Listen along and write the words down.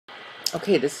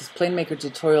Okay, this is PlaneMaker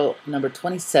tutorial number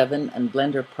 27 and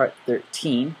Blender part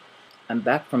 13. I'm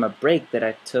back from a break that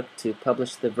I took to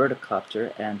publish the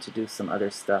Verticopter and to do some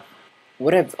other stuff.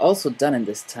 What I've also done in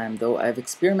this time, though, I've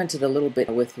experimented a little bit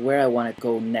with where I want to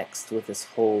go next with this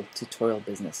whole tutorial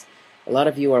business. A lot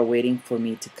of you are waiting for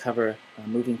me to cover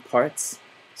moving parts,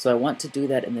 so I want to do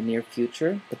that in the near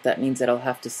future, but that means that I'll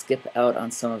have to skip out on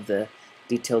some of the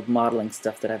detailed modeling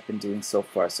stuff that I've been doing so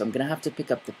far. So I'm going to have to pick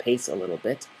up the pace a little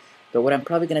bit. But what I'm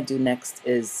probably going to do next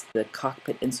is the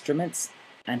Cockpit Instruments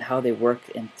and how they work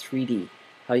in 3D.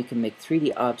 How you can make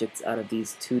 3D objects out of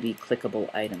these 2D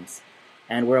clickable items.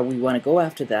 And where we want to go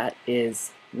after that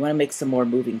is we want to make some more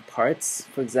moving parts.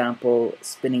 For example,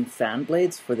 spinning fan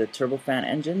blades for the turbofan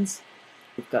engines.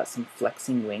 We've got some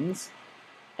flexing wings.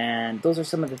 And those are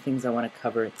some of the things I want to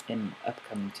cover in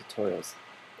upcoming tutorials.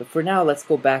 But for now, let's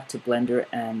go back to Blender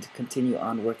and continue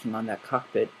on working on that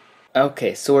cockpit.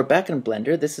 Okay, so we're back in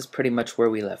Blender. This is pretty much where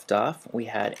we left off. We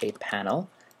had a panel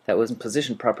that wasn't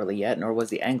positioned properly yet, nor was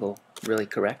the angle really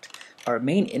correct. Our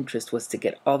main interest was to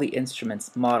get all the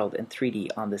instruments modeled in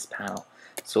 3D on this panel.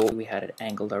 So we had it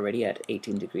angled already at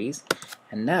 18 degrees,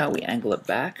 and now we angle it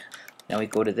back. Now we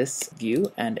go to this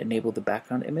view and enable the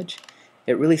background image.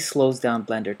 It really slows down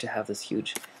Blender to have this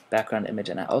huge background image,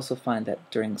 and I also find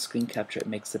that during screen capture it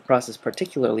makes the process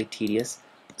particularly tedious.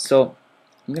 So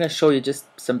I'm going to show you just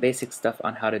some basic stuff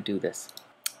on how to do this.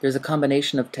 There's a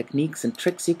combination of techniques and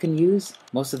tricks you can use.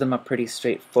 Most of them are pretty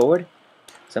straightforward.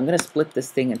 So I'm going to split this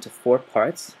thing into 4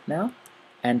 parts now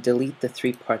and delete the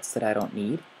 3 parts that I don't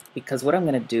need, because what I'm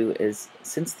going to do is,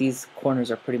 since these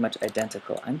corners are pretty much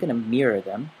identical, I'm going to mirror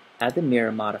them. Add the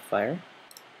mirror modifier,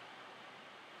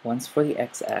 once for the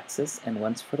x-axis and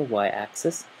once for the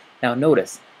y-axis. Now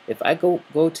notice, if I go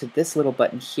to this little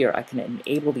button here, I can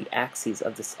enable the axes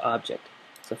of this object.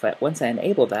 So once I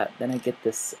enable that, then I get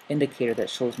this indicator that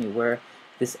shows me where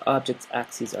this object's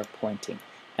axes are pointing.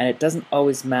 And it doesn't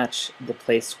always match the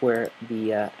place where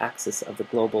the axis of the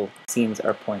global scenes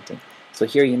are pointing. So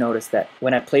here you notice that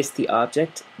when I place the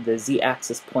object, the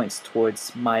z-axis points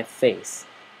towards my face,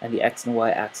 and the x and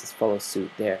y-axis follow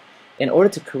suit there. In order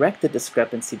to correct the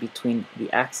discrepancy between the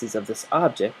axes of this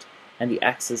object and the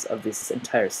axis of this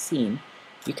entire scene,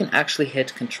 you can actually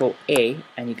hit Ctrl A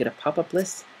and you get a pop-up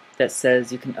list that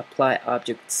says you can apply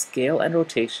object scale and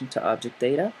rotation to object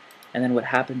data, and then what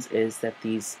happens is that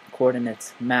these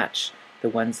coordinates match the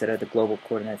ones that are the global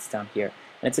coordinates down here.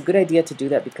 And it's a good idea to do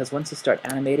that because once you start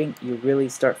animating, you really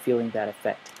start feeling that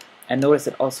effect. And notice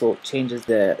it also changes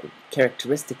the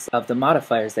characteristics of the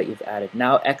modifiers that you've added.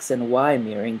 Now X and Y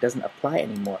mirroring doesn't apply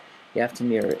anymore. You have to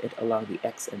mirror it along the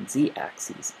X and Z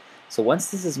axes. So once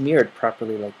this is mirrored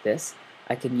properly like this,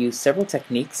 I can use several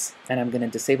techniques, and I'm going to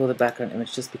disable the background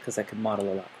image just because I can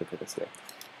model a lot quicker this way.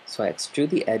 So I extrude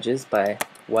the edges by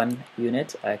 1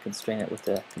 unit. I constrain it with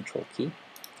the Control key,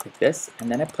 like this, and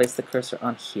then I place the cursor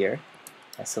on here.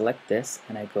 I select this,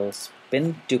 and I go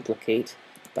spin duplicate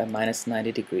by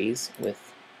 -90 degrees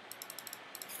with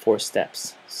 4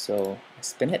 steps. So I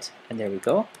spin it, and there we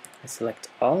go. I select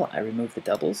all, I remove the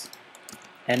doubles,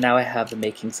 and now I have the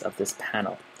makings of this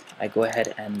panel. I go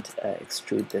ahead and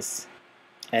extrude this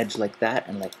edge like that,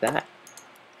 and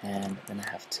then I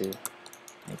have to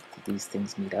make these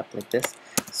things meet up like this.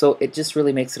 So it just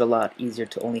really makes it a lot easier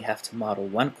to only have to model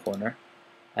one corner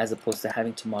as opposed to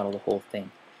having to model the whole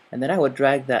thing. And then I would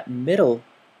drag that middle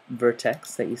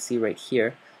vertex that you see right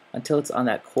here until it's on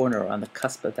that corner or on the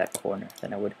cusp of that corner.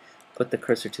 Then I would put the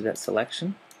cursor to that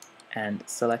selection and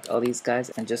select all these guys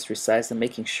and just resize them,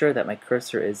 making sure that my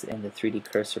cursor is in the 3D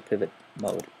cursor pivot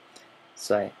mode.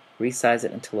 So I resize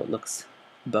it until it looks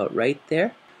about right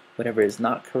there. Whatever is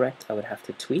not correct, I would have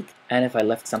to tweak. And if I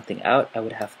left something out, I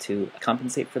would have to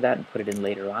compensate for that and put it in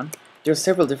later on. There are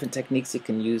several different techniques you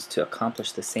can use to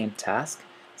accomplish the same task.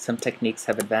 Some techniques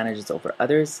have advantages over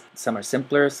others. Some are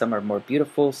simpler, some are more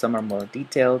beautiful, some are more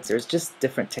detailed. There's just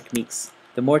different techniques.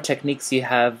 The more techniques you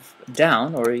have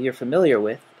down or you're familiar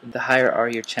with, the higher are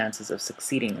your chances of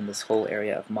succeeding in this whole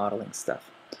area of modeling stuff.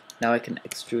 Now I can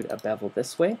extrude a bevel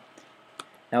this way.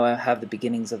 Now I have the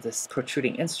beginnings of this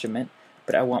protruding instrument,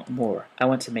 but I want more. I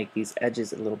want to make these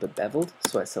edges a little bit beveled,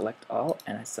 so I select all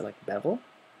and I select bevel.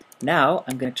 Now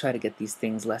I'm going to try to get these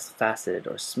things less faceted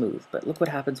or smooth, but look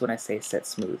what happens when I say set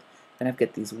smooth. Then I've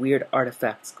got these weird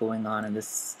artifacts going on and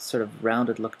this sort of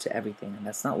rounded look to everything, and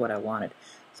that's not what I wanted.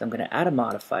 So I'm going to add a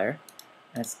modifier,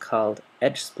 and it's called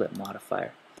Edge Split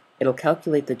Modifier. It'll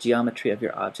calculate the geometry of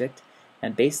your object,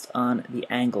 and based on the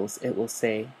angles it will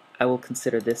say, I will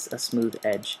consider this a smooth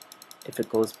edge if it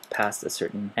goes past a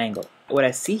certain angle. What I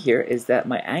see here is that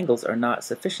my angles are not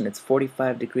sufficient. It's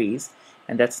 45 degrees,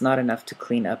 and that's not enough to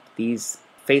clean up these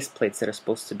faceplates that are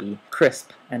supposed to be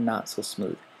crisp and not so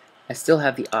smooth. I still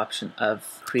have the option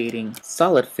of creating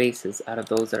solid faces out of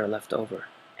those that are left over.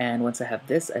 And once I have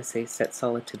this, I say set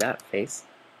solid to that face,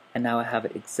 and now I have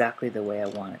it exactly the way I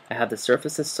want it. I have the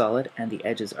surfaces solid and the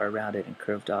edges are rounded and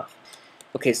curved off.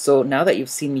 Okay, so now that you've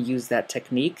seen me use that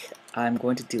technique, I'm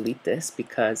going to delete this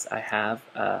because I have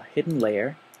a hidden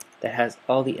layer that has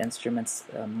all the instruments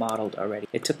modeled already.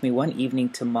 It took me one evening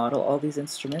to model all these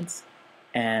instruments,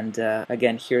 and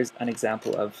again, here's an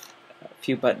example of a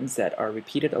few buttons that are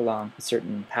repeated along a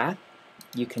certain path.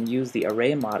 You can use the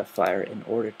array modifier in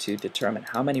order to determine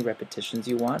how many repetitions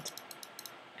you want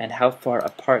and how far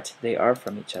apart they are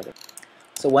from each other.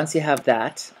 So once you have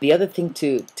that, the other thing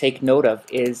to take note of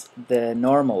is the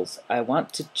normals. I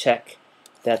want to check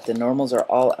that the normals are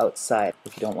all outside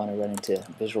if you don't want to run into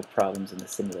visual problems in the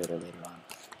simulator later on.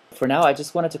 For now, I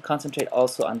just wanted to concentrate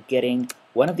also on getting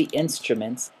one of the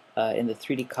instruments in the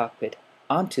 3D cockpit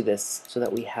onto this so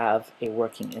that we have a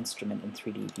working instrument in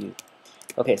 3D view.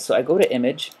 Okay, so I go to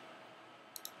Image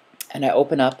and I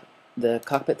open up the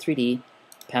Cockpit 3D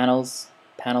panels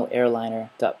panel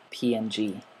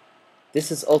airliner.png.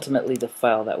 This is ultimately the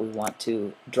file that we want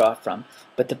to draw from.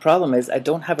 But the problem is I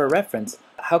don't have a reference.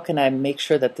 How can I make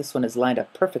sure that this one is lined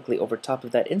up perfectly over top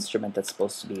of that instrument that's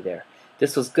supposed to be there?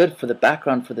 This was good for the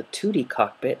background for the 2D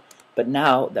cockpit, but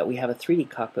now that we have a 3D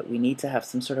cockpit, we need to have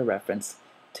some sort of reference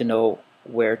to know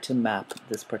where to map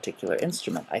this particular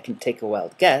instrument. I can take a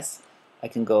wild guess. I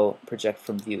can go project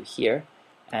from view here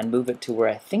and move it to where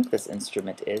I think this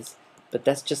instrument is, but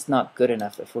that's just not good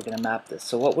enough if we're going to map this.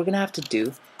 So what we're going to have to do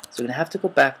is we're going to have to go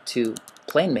back to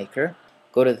PlaneMaker,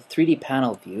 go to the 3D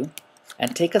panel view,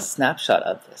 and take a snapshot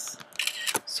of this.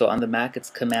 So on the Mac it's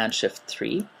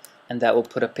Command-Shift-3, and that will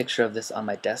put a picture of this on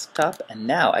my desktop. And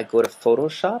now I go to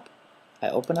Photoshop, I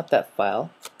open up that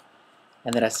file,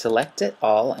 and then I select it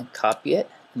all and copy it,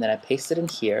 and then I paste it in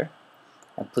here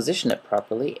and position it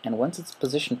properly. And once it's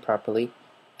positioned properly,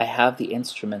 I have the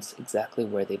instruments exactly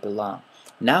where they belong.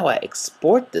 Now I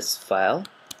export this file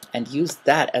and use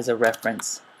that as a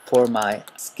reference for my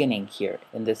skinning here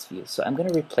in this view. So I'm going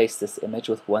to replace this image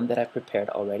with one that I prepared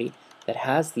already that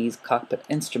has these cockpit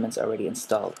instruments already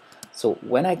installed. So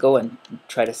when I go and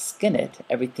try to skin it,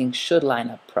 everything should line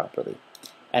up properly.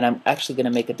 And I'm actually going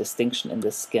to make a distinction in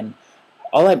this skin.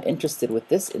 All I'm interested with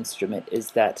this instrument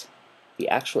is that the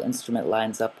actual instrument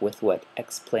lines up with what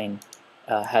X-Plane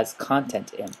has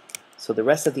content in. So the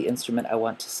rest of the instrument I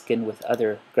want to skin with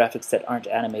other graphics that aren't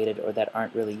animated or that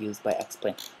aren't really used by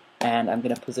X-Plane. And I'm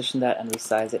going to position that and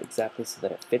resize it exactly so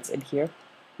that it fits in here,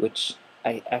 which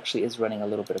actually is running a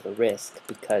little bit of a risk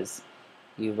because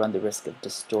you run the risk of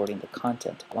distorting the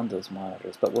content on those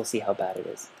monitors, but we'll see how bad it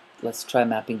is. Let's try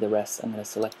mapping the rest. I'm going to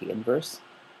select the inverse,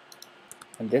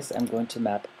 and this I'm going to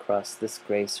map across this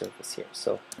gray surface here.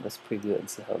 So let's preview it and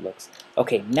see how it looks.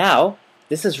 Okay, now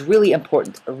this is really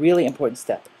important, a really important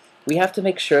step. We have to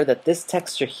make sure that this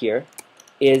texture here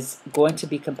is going to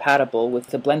be compatible with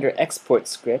the Blender export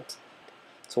script.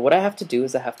 So what I have to do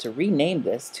is I have to rename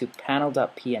this to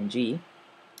panel.png,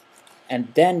 and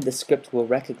then the script will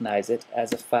recognize it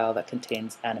as a file that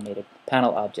contains animated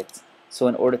panel objects. So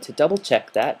in order to double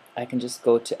check that, I can just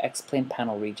go to X-Plane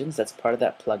panel regions, that's part of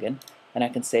that plugin, and I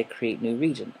can say create new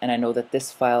region. And I know that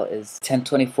this file is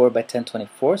 1024 by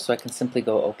 1024, so I can simply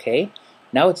go OK.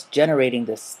 Now it's generating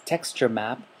this texture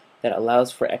map that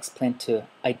allows for X-Plane to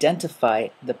identify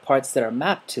the parts that are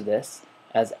mapped to this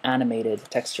as animated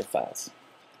texture files.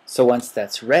 So once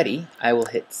that's ready, I will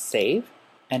hit save,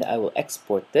 and I will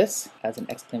export this as an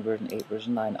X-Plane version 8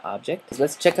 version 9 object.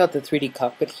 Let's check out the 3D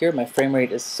cockpit here. My frame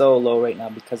rate is so low right now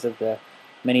because of the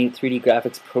many 3D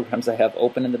graphics programs I have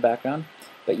open in the background.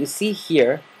 But you see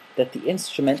here that the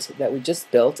instrument that we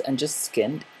just built and just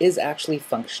skinned is actually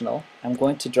functional. I'm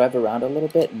going to drive around a little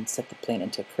bit and set the plane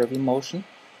into curvy motion.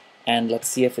 And let's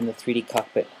see if in the 3D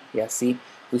cockpit, yeah, see,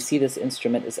 we see this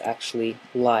instrument is actually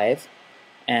live.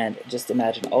 And just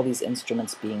imagine all these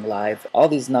instruments being live. All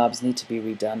these knobs need to be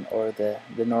redone, or the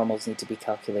normals need to be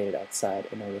calculated outside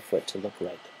in order for it to look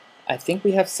right. I think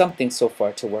we have something so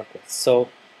far to work with. So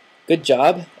good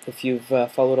job if you've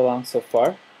followed along so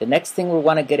far. The next thing we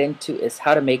want to get into is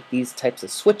how to make these types of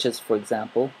switches, for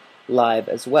example, live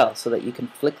as well, so that you can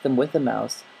flick them with the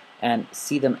mouse and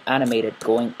see them animated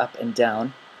going up and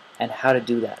down, and how to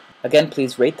do that. Again,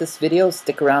 please rate this video,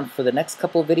 stick around for the next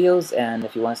couple of videos, and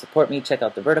if you want to support me, check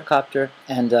out the Verticopter,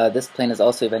 and this plane is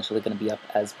also eventually going to be up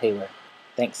as payware.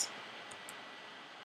 Thanks.